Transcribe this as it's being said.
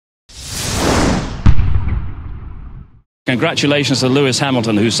Congratulations to Lewis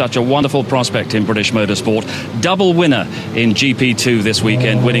Hamilton, who's such a wonderful prospect in British motorsport. Double winner in GP2 this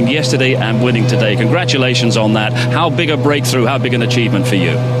weekend, winning yesterday and winning today. Congratulations on that. How big a breakthrough, how big an achievement for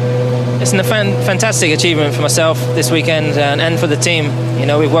you? It's a fantastic achievement for myself this weekend and for the team. You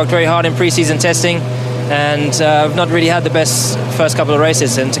know, we've worked very hard in pre-season testing, and I've not really had the best first couple of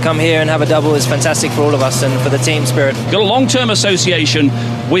races, and to come here and have a double is fantastic for all of us and for the team spirit. Got a long-term association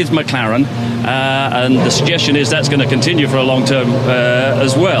with McLaren, and the suggestion is that's going to continue for a long term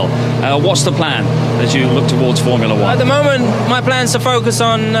as well. What's the plan as you look towards Formula One? At the moment, my plan is to focus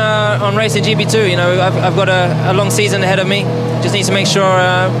on racing GP2. You know, I've got a long season ahead of me. Just need to make sure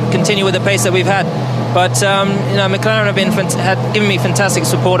continue with the pace that we've had. But you know, McLaren have given me fantastic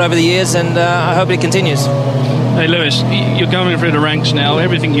support over the years, and I hope it continues. Hey Lewis, you're going through the ranks now.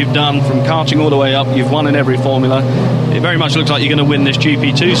 Everything you've done from karting all the way up, you've won in every formula. It very much looks like you're going to win this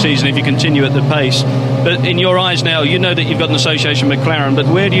GP2 season if you continue at the pace. But in your eyes now, you know that you've got an association with McLaren, but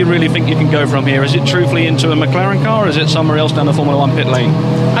where do you really think you can go from here? Is it truthfully into a McLaren car, or is it somewhere else down the Formula One pit lane?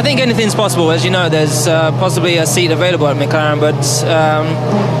 I think anything's possible. As you know, there's possibly a seat available at McLaren, but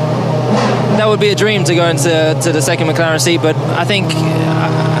that would be a dream to go into the second McLaren seat. But I think,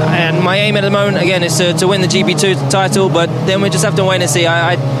 and my aim at the moment again is to win the GP2 title. But then we just have to wait and see.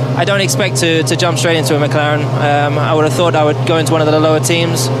 I don't expect to jump straight into a McLaren. I would have thought I would go into one of the lower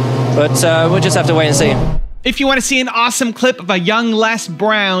teams, but we'll just have to wait and see. If you want to see an awesome clip of a young Les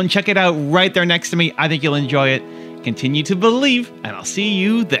Brown, check it out right there next to me. I think you'll enjoy it. Continue to believe, and I'll see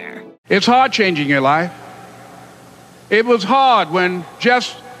you there. It's hard changing your life. It was hard when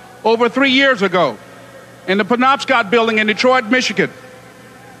just over 3 years ago, in the Penobscot building in Detroit, Michigan,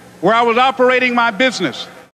 where I was operating my business,